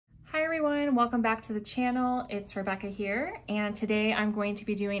everyone, welcome back to the channel. It's Rebecca here, and today I'm going to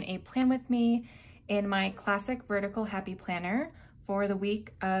be doing a plan with me in my classic vertical happy planner for the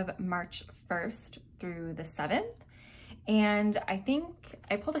week of March 1st through the 7th. And I think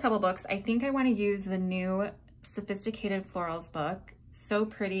I pulled a couple books. I think I want to use the new Sophisticated Florals book. So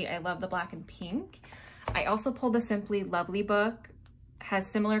pretty. I love the black and pink. I also pulled the Simply Lovely book. Has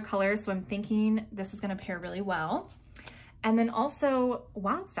similar colors, so I'm thinking this is going to pair really well. And then also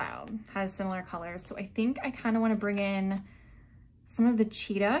Wild Style has similar colors. So I think I kind of want to bring in some of the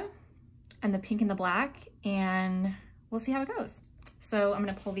cheetah and the pink and the black, and we'll see how it goes. So I'm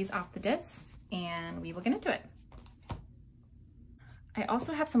going to pull these off the disc and we will get into it. I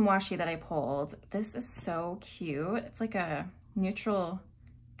also have some washi that I pulled. This is so cute. It's like a neutral,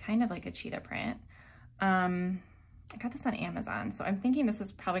 kind of like a cheetah print. I got this on Amazon, so I'm thinking this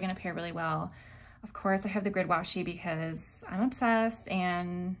is probably going to pair really well. Of course, I have the grid washi because I'm obsessed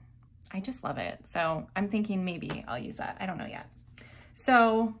and I just love it. So I'm thinking maybe I'll use that. I don't know yet.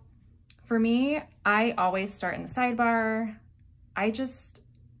 So for me, I always start in the sidebar. I just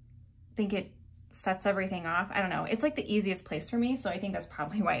think it sets everything off. I don't know. It's like the easiest place for me. So I think that's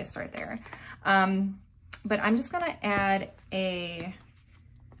probably why I start there. But I'm just going to add a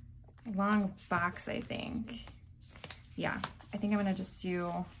long box, I think. Yeah. I think I'm gonna just do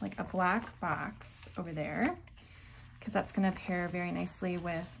like a black box over there because that's gonna pair very nicely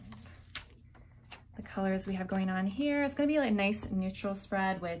with the colors we have going on here. It's gonna be like a nice neutral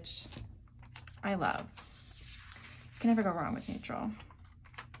spread, which I love. You can never go wrong with neutral.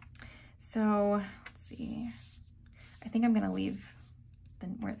 So let's see. I think I'm gonna leave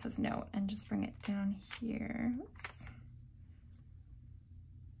where it says note and just bring it down here. Oops.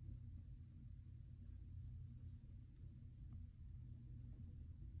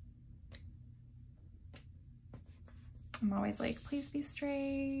 I'm always like, please be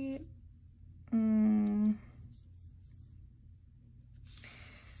straight.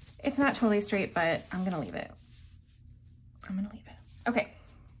 It's not totally straight, but I'm gonna leave it. Okay,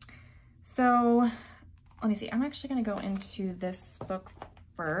 so let me see. I'm actually gonna go into this book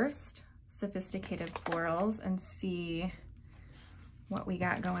first, Sophisticated Florals, and see what we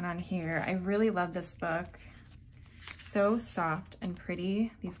got going on here. I really love this book. So soft and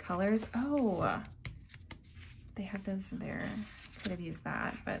pretty, these colors. Oh, they have those there. Could have used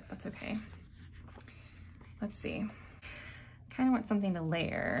that, but that's okay. Let's see. Kind of want something to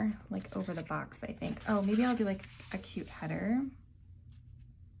layer, like over the box, I think. Oh, maybe I'll do like a cute header.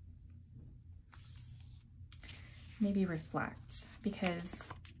 Maybe reflect, because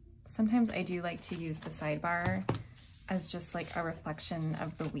sometimes I do like to use the sidebar as just like a reflection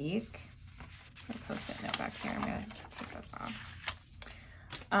of the week. Put a post-it note back here. I'm gonna take this off.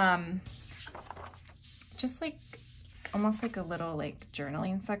 Just like almost like a little like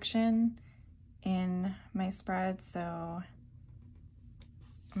journaling section in my spread. So I'm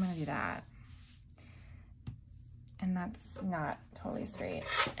gonna do that. And that's not totally straight.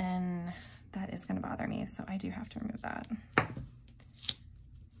 And that is gonna bother me. So I do have to remove that.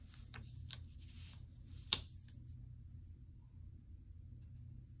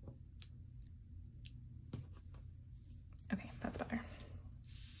 Okay, that's better.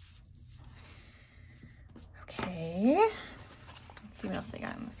 Okay, let's see what else they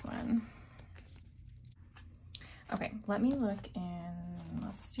got in this one. Okay, let me look in,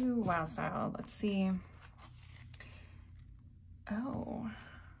 let's do Wild Style. Let's see. Oh,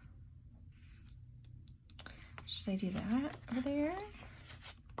 should I do that over there?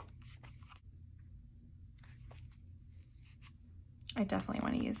 I definitely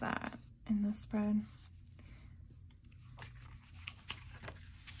want to use that in this spread.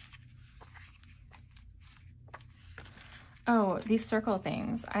 Oh, these circle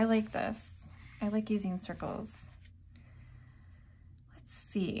things. I like this. I like using circles. Let's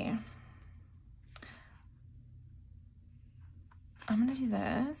see. I'm gonna do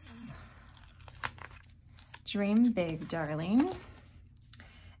this. Dream big, darling.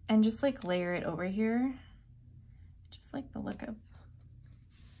 And just like layer it over here. Just like the look of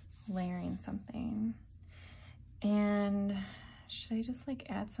layering something. And should I just like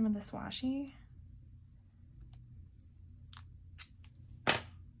add some of this washi?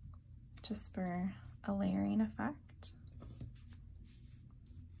 Just for a layering effect.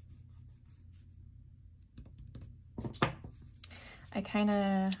 I kind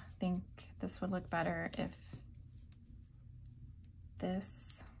of think this would look better if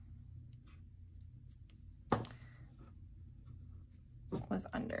this was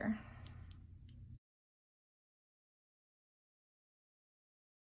under.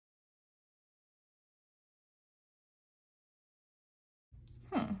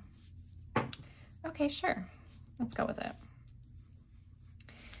 Okay, sure. Let's go with it.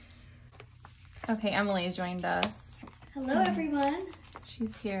 Okay, Emily joined us. Hello, everyone.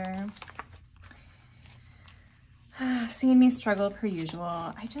 She's here. Seeing me struggle per usual.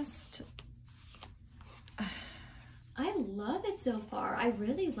 I love it so far. I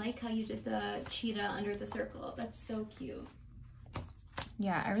really like how you did the cheetah under the circle. That's so cute.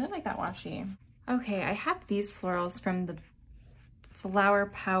 Yeah, I really like that washi. Okay, I have these florals from the Flower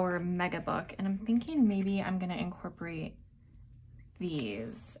Power Mega Book, and I'm thinking maybe I'm gonna incorporate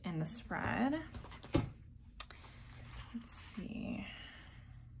these in the spread. Let's see.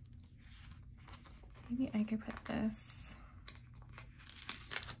 Maybe I could put this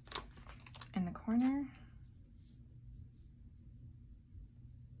in the corner.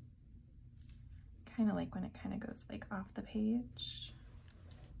 Kind of like when it kind of goes like off the page.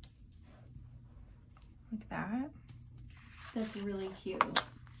 Like that. That's really cute.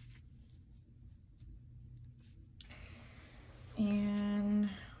 And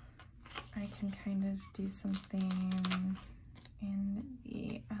I can kind of do something in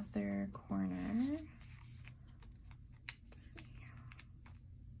the other corner.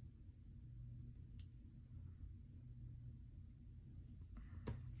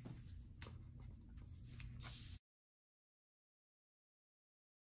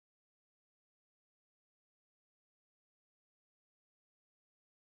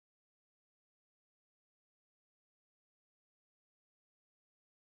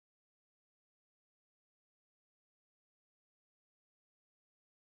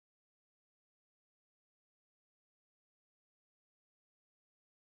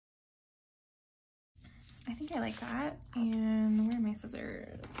 I think I like that. And where are my scissors?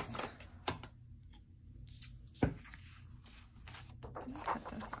 Let's cut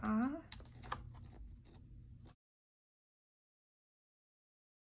this off.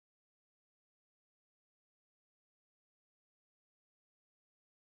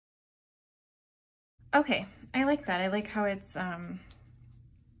 Okay, I like that. I like how it's on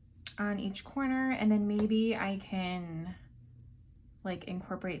each corner, and then maybe I can like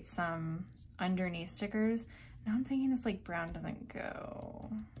incorporate some underneath stickers. Now I'm thinking this like brown doesn't go,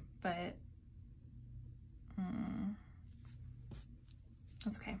 but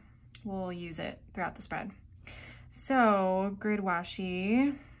that's okay. We'll use it throughout the spread. So grid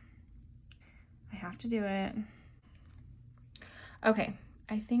washi, I have to do it. Okay,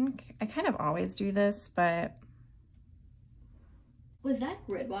 I think I kind of always do this, but. Was that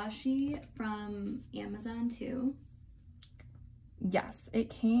grid washi from Amazon too? Yes,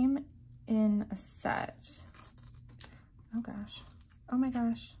 it came in a set. Oh gosh. Oh my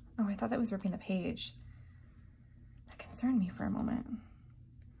gosh. Oh, I thought that was ripping the page. That concerned me for a moment.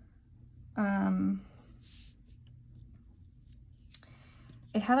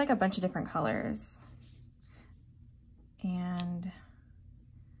 It had like a bunch of different colors. And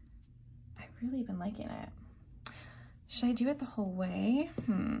I've really been liking it. Should I do it the whole way? I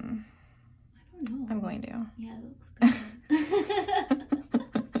don't know. I'm going to. Yeah, it looks good.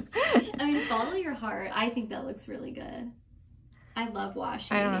 I mean, follow your heart. I think that looks really good. I love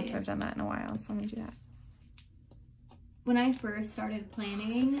washi. I don't have to have done that in a while, so I'm gonna do that. When I first started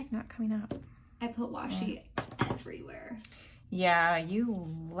planning, It's like not coming up. I put washi everywhere. Yeah, you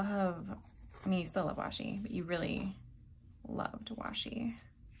love, I mean, you still love washi, but you really loved washi.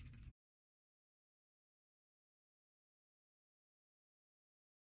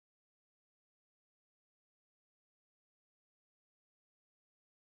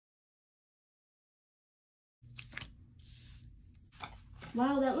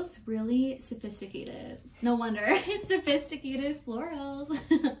 Wow, that looks really sophisticated. No wonder. It's sophisticated florals.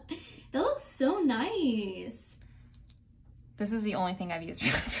 That looks so nice. This is the only thing I've used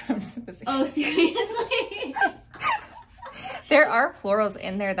from sophisticated. Oh, seriously? There are florals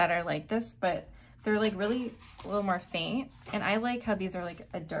in there that are like this, but they're like really a little more faint. And I like how these are like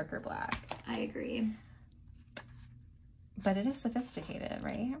a darker black. I agree. But it is sophisticated,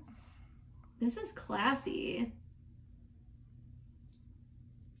 right? This is classy.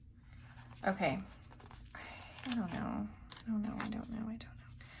 Okay. I don't know.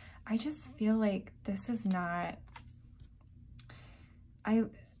 I just feel like this is not, I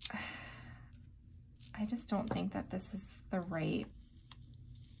just don't think that this is the right,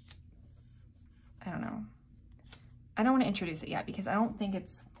 I don't know. I don't want to introduce it yet because I don't think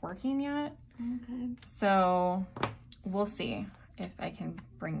it's working yet. Okay. So we'll see if I can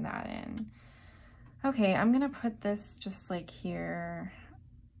bring that in. Okay, I'm gonna put this just like here.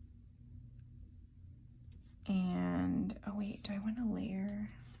 And, oh wait, do I want to layer?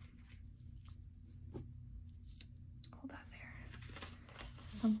 Hold on there.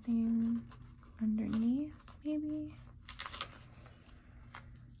 Something underneath, maybe,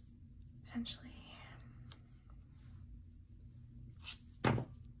 potentially.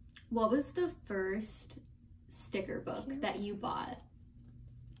 What was the first sticker book that you bought?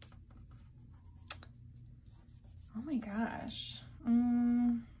 Oh my gosh. I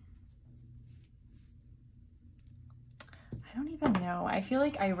don't even know. I feel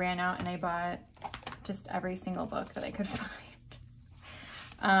like I ran out and I bought just every single book that I could find.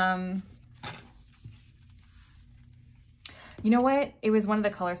 You know what? It was one of the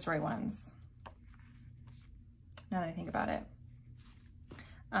color story ones. Now that I think about it.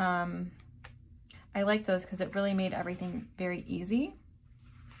 I like those because it really made everything very easy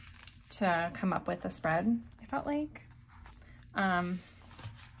to come up with a spread, I felt like. Because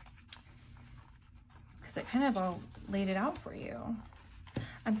it kind of all laid it out for you.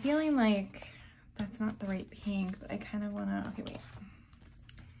 I'm feeling like that's not the right pink, but I kind of want to, okay, wait.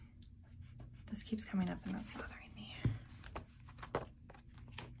 This keeps coming up and that's bothering me.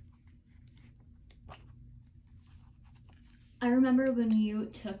 I remember when you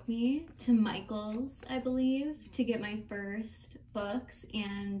took me to Michael's, I believe, to get my first books,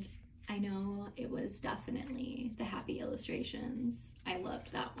 and I know it was definitely the Happy Illustrations. I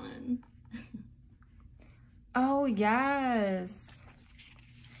loved that one. Oh, yes.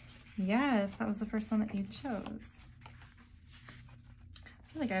 Yes, that was the first one that you chose.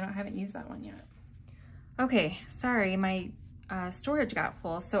 I feel like I haven't used that one yet. Okay, sorry, my storage got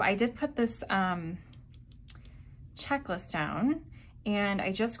full. So I did put this checklist down, and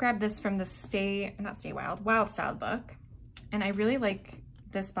I just grabbed this from the Wild Styled book. And I really like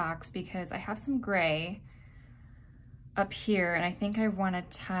this box because I have some gray up here, and I think I want to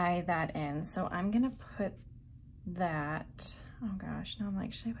tie that in. So I'm gonna put that, oh gosh, now I'm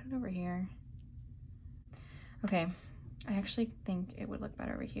like, should I put it over here? Okay, I actually think it would look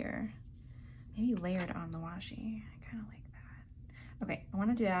better over here. Maybe layered on the washi. I kind of like that. Okay, I want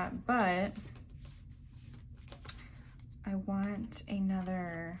to do that, but I want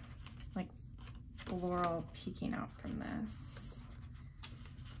another like floral peeking out from this.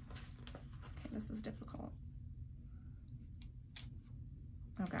 Okay, this is difficult.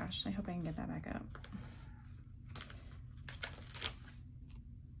 Oh gosh, I hope I can get that back up.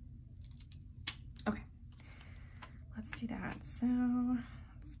 Okay, let's do that. So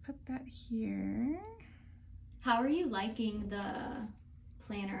let's put that here. How are you liking the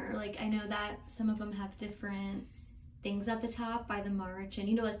planner? Like, I know that some of them have different things at the top by the march and,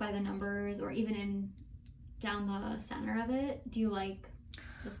 you know, like by the numbers, or even in down the center of it. Do you like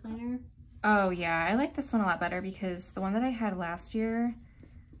this planner? Oh yeah, I like this one a lot better because the one that I had last year,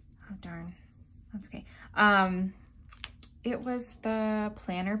 oh darn, that's okay. It was the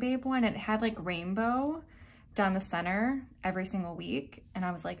Planner Babe one. It had like rainbow down the center every single week. And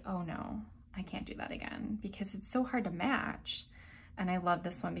I was like, oh no, I can't do that again because it's so hard to match. And I love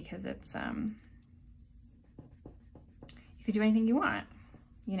this one because it's, you could do anything you want,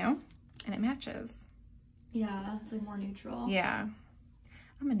 you know, and it matches. Yeah, it's like more neutral. Yeah,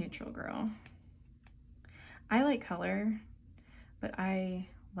 I'm a neutral girl. I like color, but I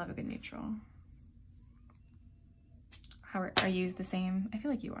love a good neutral. How are you the same? I feel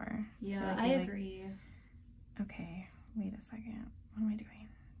like you are. Yeah, I agree. Okay, wait a second. What am I doing?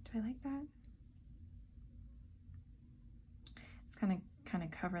 Do I like that? It's kind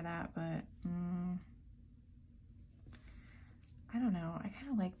of cover that, but I don't know. I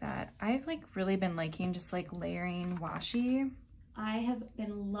kind of like that. I've like really been liking just like layering washi. I have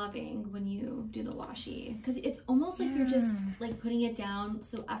been loving when you do the washi because it's almost like you're just like putting it down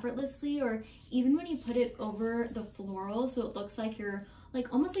so effortlessly, or even when you put it over the floral so it looks like you're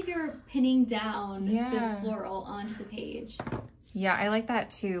like almost like you're pinning down the floral onto the page. Yeah, I like that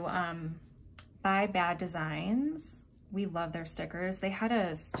too. By Bad Designs, we love their stickers. They had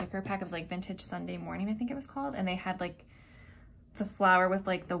a sticker pack. It was like Vintage Sunday Morning, I think it was called, and they had like the flower with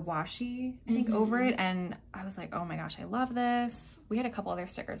like the washi, I think, over it, and I was like, oh my gosh, I love this. We had a couple other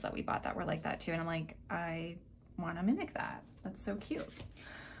stickers that we bought that were like that too, and I'm like, I want to mimic that. That's so cute.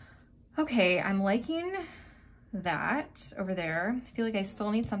 Okay, I'm liking that over there. I feel like I still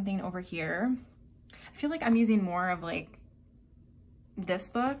need something over here. I feel like I'm using more of like this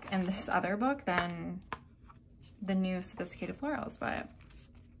book and this other book than the new Sophisticated Florals, but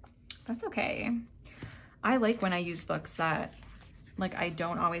that's okay. I like when I use books that like I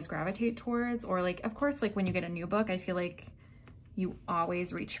don't always gravitate towards, or like, of course, like when you get a new book, I feel like you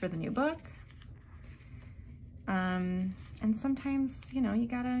always reach for the new book. And sometimes, you know, you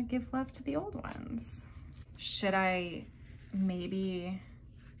gotta give love to the old ones. Should I maybe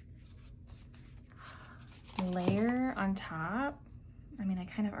layer on top? I mean, I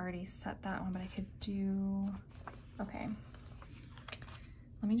kind of already set that one, but I could do, okay.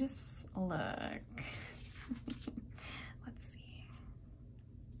 Let me just look. Let's see.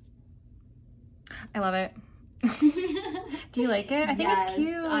 I love it. Do you like it? I think it's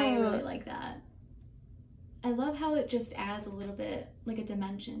cute. I really like that. I love how it just adds a little bit, like a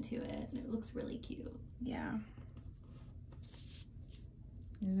dimension to it. It looks really cute. Yeah.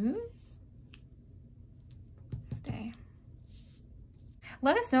 Ooh. Stay.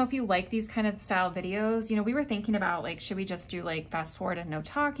 Let us know if you like these kind of style videos. You know, we were thinking about like, should we just do like fast forward and no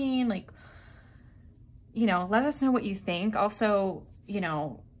talking? Like, you know, let us know what you think. Also, you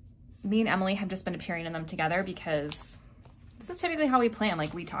know, me and Emily have just been appearing in them together because this is typically how we plan.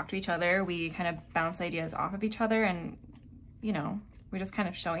 Like, we talk to each other, we kind of bounce ideas off of each other, and, you know, we're just kind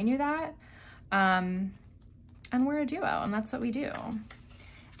of showing you that. And we're a duo, and that's what we do.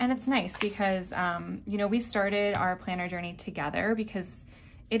 And it's nice because, you know, we started our planner journey together because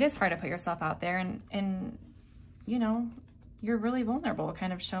it is hard to put yourself out there and, you know, you're really vulnerable,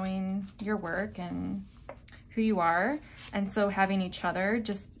 kind of showing your work and who you are. And so having each other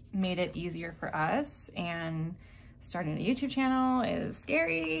just made it easier for us, and starting a YouTube channel is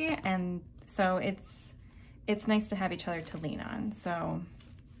scary. And so it's nice to have each other to lean on. So,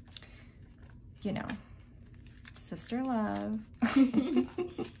 you know, sister love.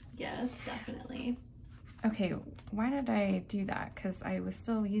 Yes, definitely. Okay, why did I do that? Because I was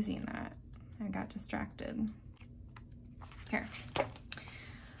still using that. I got distracted. Here.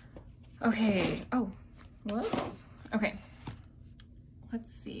 Okay, oh, whoops. Okay,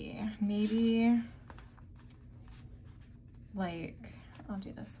 let's see, maybe like, I'll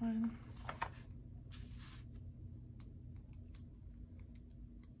do this one.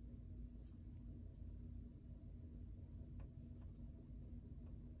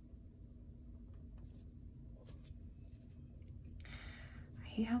 I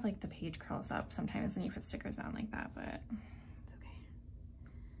hate how like the page curls up sometimes when you put stickers on like that, but it's okay.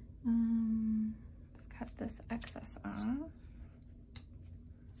 Let's cut this excess off.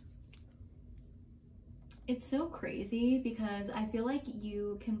 It's so crazy because I feel like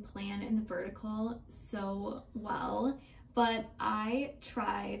you can plan in the vertical so well, but I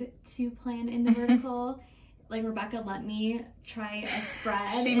tried to plan in the vertical. Like, Rebecca let me try a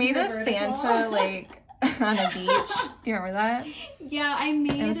spread. She made a vertical Santa like on a beach. Do you remember that? Yeah, I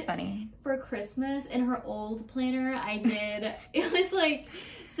made it. Was funny. For Christmas in her old planner. I did, it was like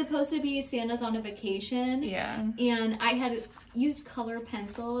supposed to be Santa's on a vacation. Yeah. And I had used color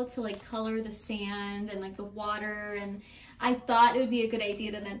pencil to like color the sand and like the water, and I thought it would be a good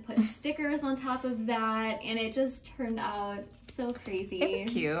idea to then put stickers on top of that, and it just turned out so crazy. It was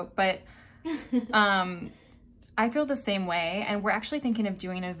cute, but I feel the same way, and we're actually thinking of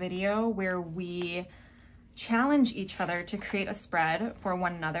doing a video where we challenge each other to create a spread for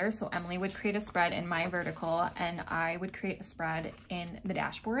one another. So Emily would create a spread in my vertical, and I would create a spread in the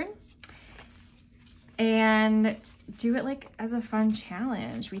dashboard, and do it like as a fun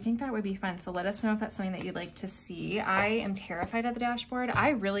challenge. We think that would be fun. So let us know if that's something that you'd like to see. I am terrified of the dashboard. I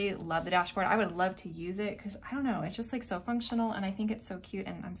really love the dashboard. I would love to use it because I don't know, it's just like so functional, and I think it's so cute.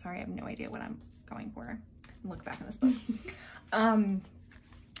 And I'm sorry, I have no idea what I'm going for. Look back in this book.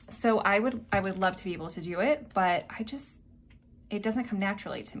 So I would love to be able to do it, but it doesn't come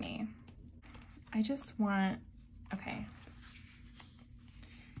naturally to me. I just want, okay.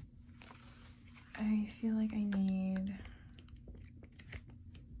 I feel like I need,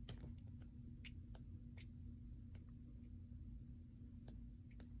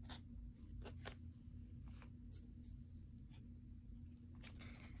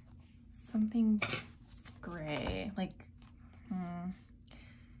 something gray, like,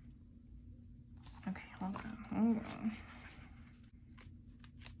 okay, hold on.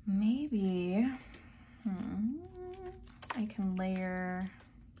 Maybe, I can layer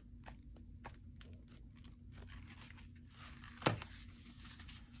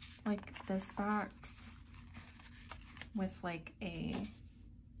like this box with like a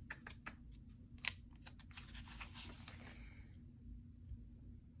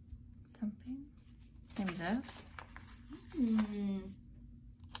something, maybe this.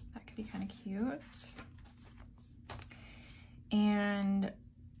 That could be kind of cute. And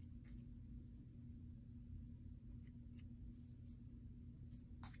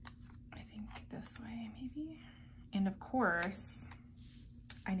I think this way maybe. And of course,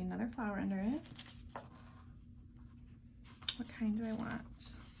 I need another flower under it. What kind do I want?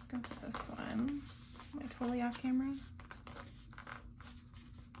 Let's go for this one. Am I totally off camera?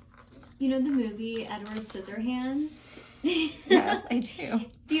 You know the movie Edward Scissorhands? Yes, I do.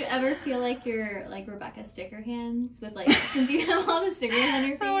 Do you ever feel like you're like Rebecca sticker hands with like, since you have all the stickers on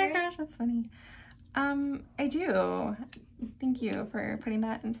your fingers? Oh my gosh, that's funny. I do. Thank you for putting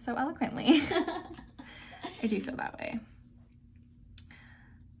that in so eloquently. I do feel that way.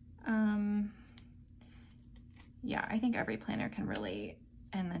 Yeah, I think every planner can relate.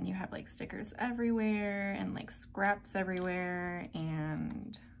 And then you have like stickers everywhere and like scraps everywhere,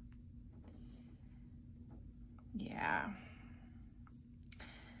 and yeah.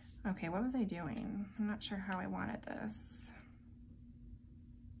 Okay, what was I doing? I'm not sure how I wanted this.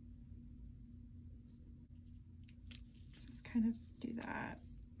 Let's just kind of do that.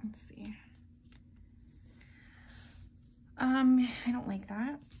 Let's see. I don't like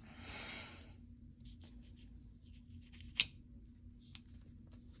that.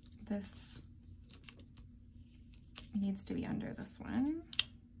 This needs to be under this one,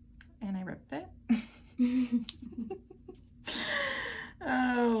 and I ripped it.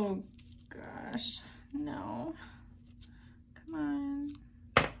 Oh gosh, no. Come on.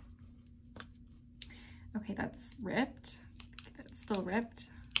 Okay, that's ripped. That's still ripped.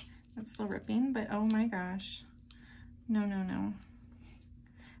 That's still ripping, but oh my gosh. No, no, no.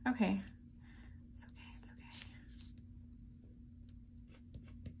 Okay. It's okay, it's okay.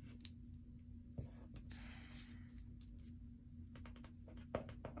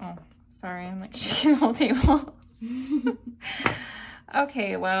 Oh, sorry, I'm like shaking the whole table.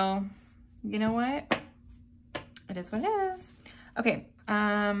 Okay, well, you know what? It is what it is. Okay,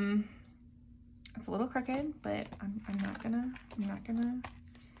 it's a little crooked, but I'm not gonna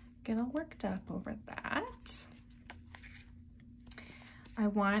get all worked up over that. I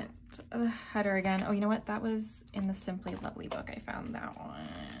want the header again. Oh, you know what? That was in the Simply Lovely book. I found that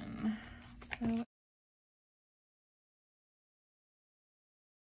one. So I'm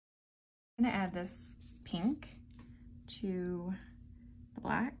gonna add this pink to the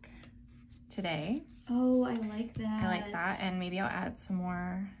black today. Oh, I like that. I like that, and maybe I'll add some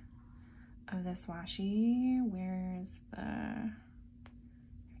more of this washi. Where's the,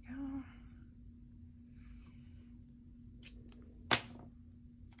 there we go.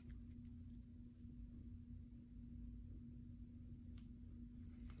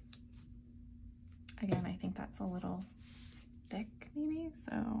 Again, I think that's a little thick maybe,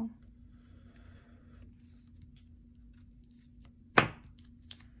 so.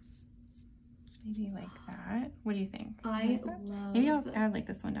 Maybe like that. What do you think? I like love. Maybe I'll add like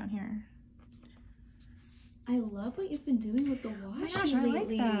this one down here. I love what you've been doing with the washi gosh,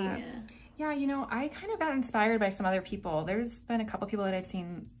 lately. I like that. Yeah, you know, I kind of got inspired by some other people. There's been a couple people that I've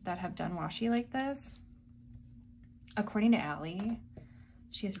seen that have done washi like this. According to Allie,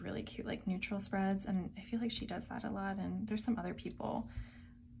 she has really cute like neutral spreads, and I feel like she does that a lot. And there's some other people,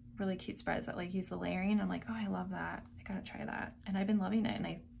 really cute spreads that like use the layering. I'm like, oh, I love that. I gotta try that. And I've been loving it.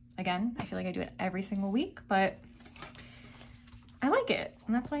 And again, I feel like I do it every single week, but I like it,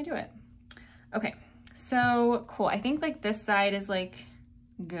 and that's why I do it. Okay, so cool. I think like this side is like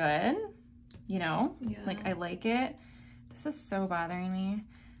good, you know? Yeah. Like I like it. This is so bothering me.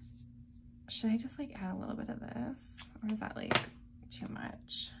 Should I just like add a little bit of this, or is that like too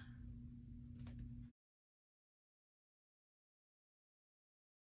much?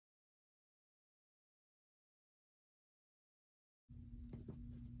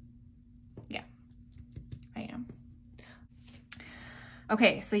 Yeah, I am.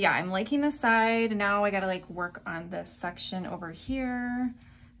 Okay, so yeah, I'm liking this side. Now I gotta like work on this section over here.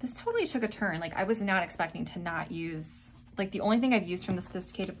 This totally took a turn. Like I was not expecting to not use, like the only thing I've used from the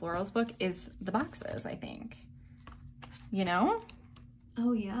Sophisticated Florals book is the boxes, I think. You know?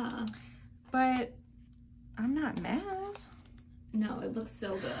 Oh yeah. But I'm not mad. No, it looks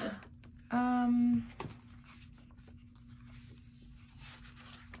so good.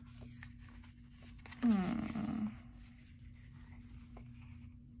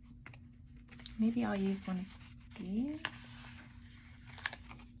 Maybe I'll use one of these.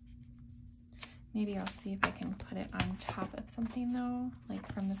 Maybe I'll see if I can put it on top of something though,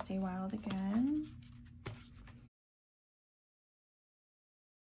 like from the Stay Wild again.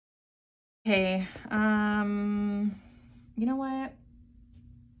 Okay, you know what?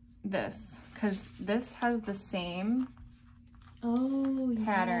 This, because this has the same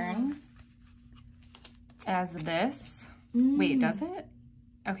pattern as this. Wait, does it?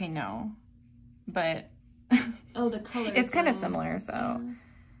 Okay, no. But oh, the color. It's kind of similar, so yeah.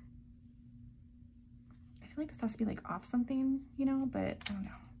 I feel like this has to be like off something, you know, but I don't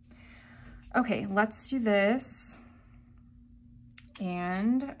know. Okay, let's do this.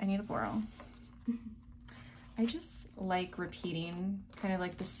 And I need a floral. I just like repeating kind of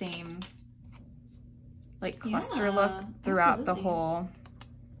like the same like cluster look throughout the whole,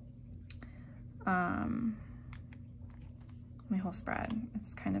 my whole spread.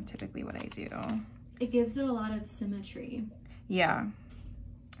 It's kind of typically what I do. It gives it a lot of symmetry. Yeah.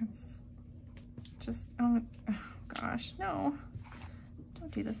 It's just, oh gosh, no.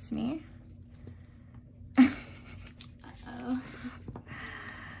 Don't do this to me. Uh-oh.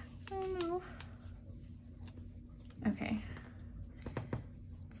 Oh no. Okay.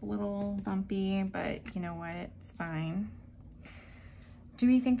 It's a little bumpy, but you know what? It's fine. Do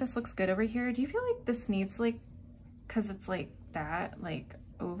we think this looks good over here? Do you feel like this needs like, cause it's like that, like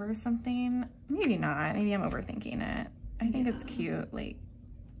over something? Maybe not. Maybe I'm overthinking it. I think it's cute, like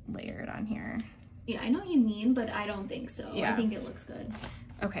layered on here. Yeah, I know what you mean, but I don't think so. Yeah. I think it looks good.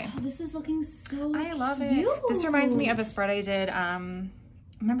 Okay. Oh, this is looking so I love it. This reminds me of a spread I did.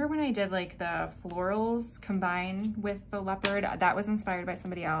 Remember when I did like the florals combined with the leopard? That was inspired by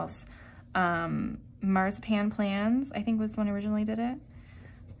somebody else. Marzipan Plans, I think was the one who originally did it.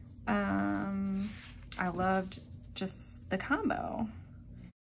 I loved just the combo.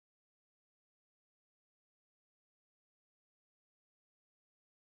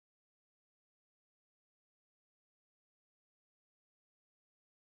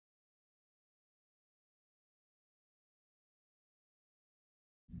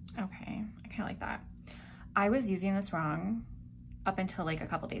 Okay, I kind of like that. I was using this wrong up until like a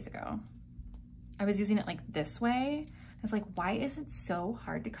couple days ago. I was using it like this way. I was like, why is it so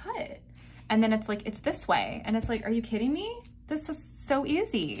hard to cut? And then it's like, it's this way. And it's like, are you kidding me? This is so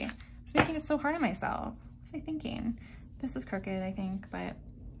easy. I was making it so hard on myself. What was I thinking? This is crooked, I think, but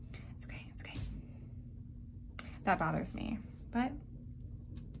it's okay, it's okay. That bothers me, but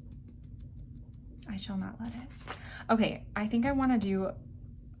I shall not let it. Okay, I think I wanna do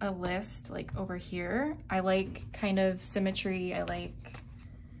a list like over here. I like kind of symmetry. I like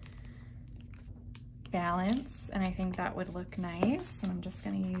balance, and I think that would look nice. And I'm just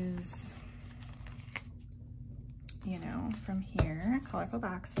gonna use, you know, from here, colorful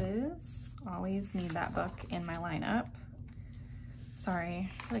boxes. Always need that book in my lineup. Sorry,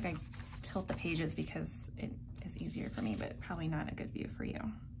 I feel like I tilt the pages because it is easier for me, but probably not a good view for you.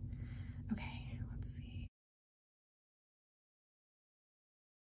 Okay, let's see.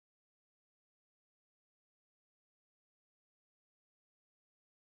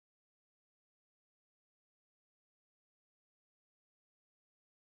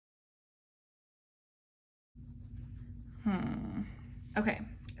 Okay,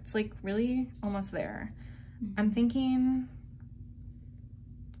 it's like really almost there. I'm thinking,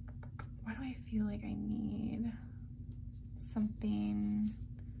 why do I feel like I need something?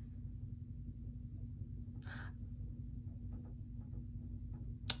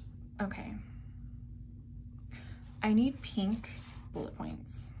 Okay. I need pink bullet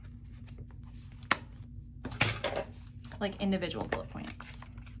points. Like individual bullet points.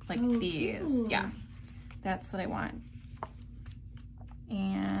 Like these. Cute. Yeah. That's what I want.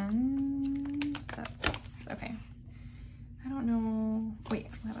 And that's okay. I don't know. Wait,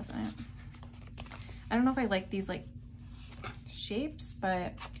 that wasn't it. I don't know if I like these like shapes,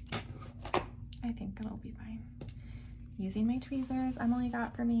 but I think it'll be fine. Using my tweezers Emily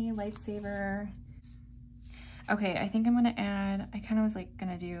got for me, lifesaver. Okay, I think I'm gonna add, I kind of was like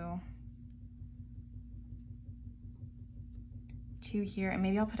gonna do 2 here, and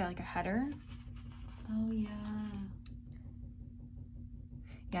maybe I'll put like a header. Oh yeah.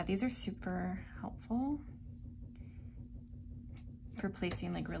 Yeah, these are super helpful for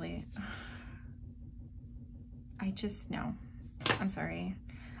placing like really, I just, no, I'm sorry.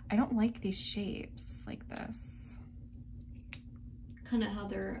 I don't like these shapes like this. Kind of how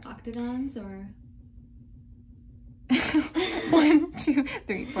they're octagons or? 1, 2,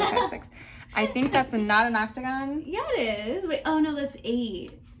 3, 4, 5, 6. I think that's not an octagon. Yeah, it is. Wait, oh no, that's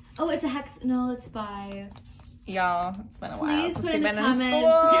 8. Oh, it's a hex, no, it's 5. Y'all, it's been a while Please since put in we've the been in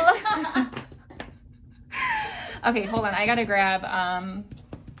comments. school. Okay, hold on. I gotta grab, I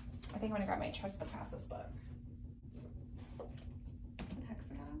think I'm gonna grab my Trust the Process book. Is it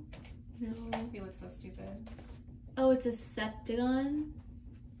hexagon? No. You look so stupid. Oh, it's a septagon?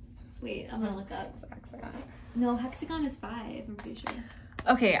 Wait, I'm gonna look up. It's a hexagon. No, hexagon is 5, I'm pretty sure.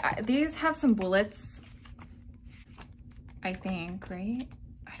 Okay, these have some bullets, I think, right?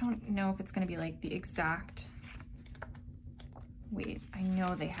 I don't know if it's gonna be like the exact, wait, I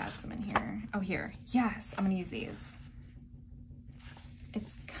know they had some in here. Oh, here, yes, I'm gonna use these.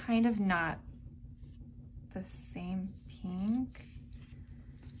 It's kind of not the same pink.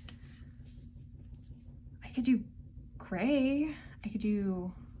 I could do gray. I could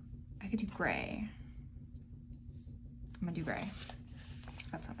do gray. I'm gonna do gray.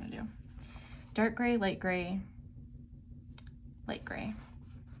 That's what I'm gonna do. dark gray, light gray, light gray.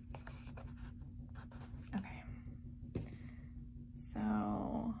 Okay.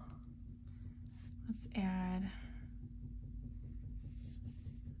 So let's add,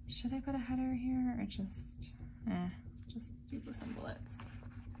 should I put a header here or just do some bullets?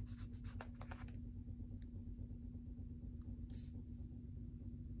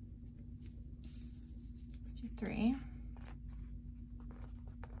 Let's do 3.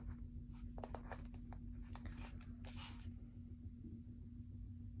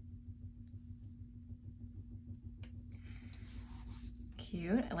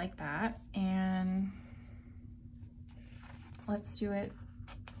 Cute, I like that. And let's do it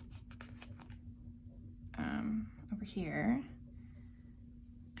over here.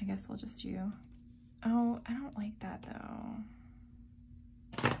 I guess we'll just do, oh, I don't like that though.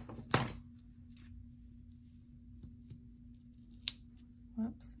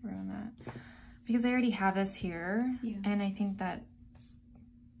 Whoops, ruined that. Because I already have this here, yeah. And I think that,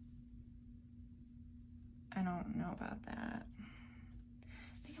 I don't know about that.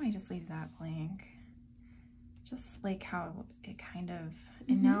 I think I might just leave that blank. Just like how it kind of,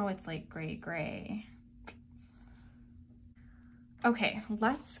 and now it's like gray. Okay,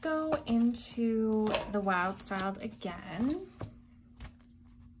 let's go into the wild styled again.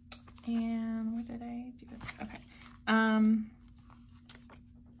 And what did I do? Okay.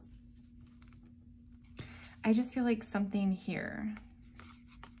 I just feel like something here.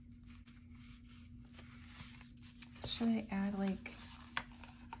 Should I add like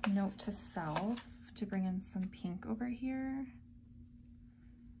note to self to bring in some pink over here?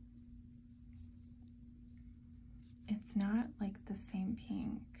 It's not like the same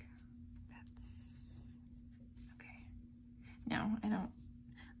pink. That's okay. No, I don't.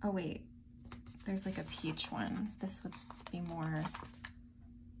 Oh wait, there's like a peach one. This would be more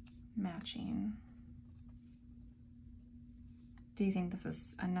matching. Do you think this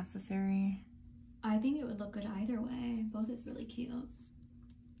is unnecessary? I think it would look good either way. Both is really cute.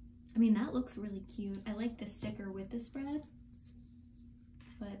 I mean, that looks really cute. I like the sticker with the spread,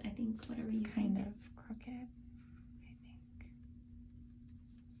 but I think whatever you think. Kind of crooked.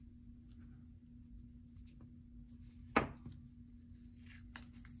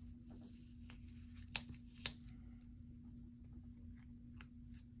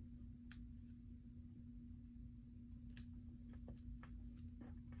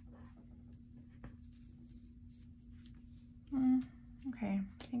 Okay, I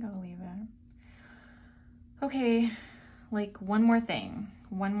think I'll leave it. Okay, like one more thing.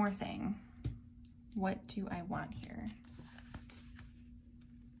 What do I want here?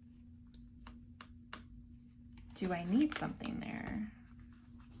 Do I need something there?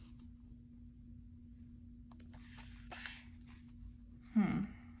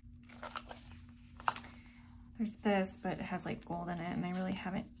 There's this, but it has like gold in it, and I really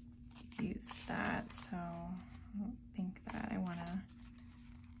haven't used that, so I don't think that I want to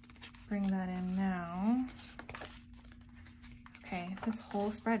bring that in now. Okay, this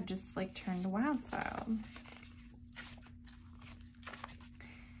whole spread just like turned wild style.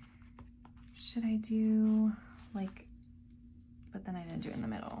 Should I do like, but then I didn't do it in the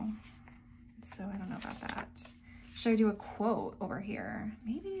middle, so I don't know about that. Should I do a quote over here?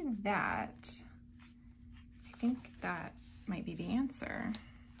 Maybe that. I think that might be the answer.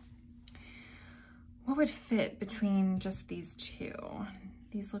 What would fit between just these two?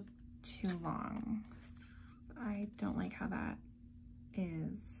 These look too long. I don't like how that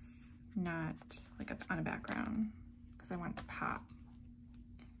is not like on a background because I want it to pop.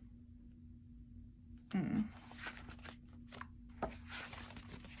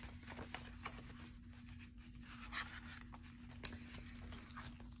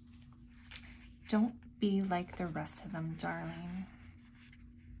 Don't be like the rest of them, darling.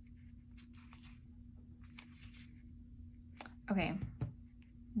 Okay,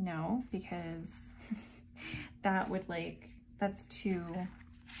 no, because that would like, that's too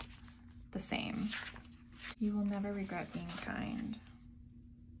the same. You will never regret being kind.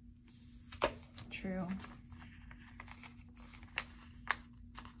 True.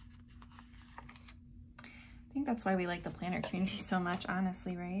 I think that's why we like the planner community so much,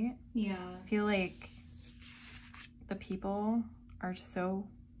 honestly, right? Yeah. I feel like the people are so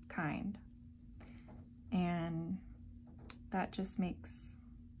kind, and that just makes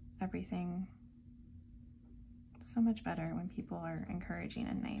everything so much better when people are encouraging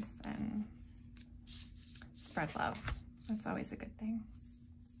and nice and spread love. That's always a good thing.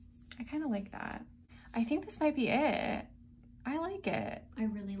 I kind of like that. I think this might be it. I like it. I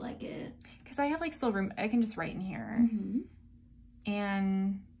really like it. Because I have like still room, I can just write in here.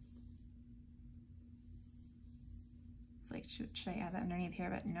 And like, should I add that underneath here?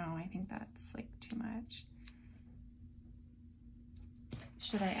 But no, I think that's like too much.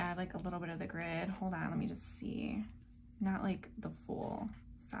 Should I add like a little bit of the grid? Hold on, let me just see. Not like the full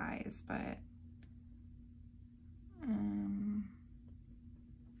size, but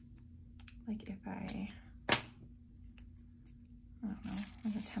like if I don't know,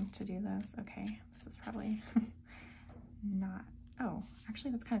 an attempt to do this. Okay, this is probably not, oh,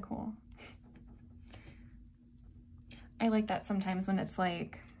 actually that's kind of cool. I like that sometimes when it's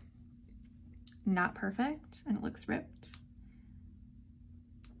like not perfect and it looks ripped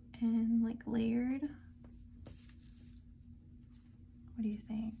and like layered. What do you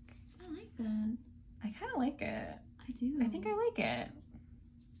think? I like that. I kind of like it. I do. I think I like it.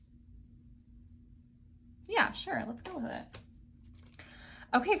 Yeah, sure, let's go with it.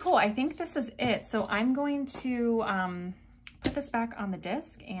 Okay, cool, I think this is it. So I'm going to put this back on the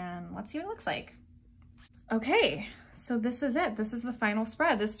disc and let's see what it looks like. Okay, so this is it. This is the final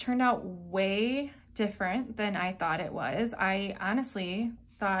spread. This turned out way different than I thought it was. I honestly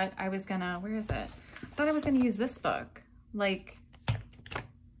thought I was gonna, where is it? I thought I was gonna use this book, like,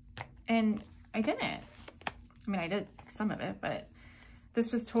 and I didn't. I mean, I did some of it, but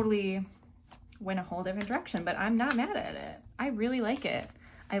this just totally went a whole different direction, but I'm not mad at it. I really like it.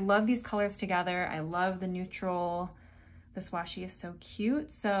 I love these colors together. I love the neutral. This washi is so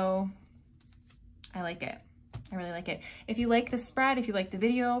cute, so I like it. I really like it. If you like this spread, if you like the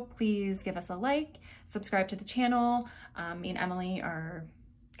video, please give us a like, subscribe to the channel. Me and Emily are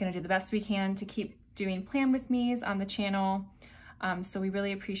gonna do the best we can to keep doing Plan With Me's on the channel. So we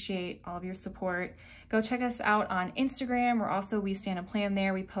really appreciate all of your support. Go check us out on Instagram. We're also We Stand a Plan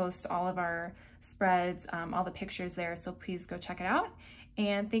there. We post all of our spreads, all the pictures there. So please go check it out.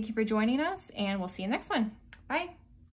 And thank you for joining us, and we'll see you next one. Bye.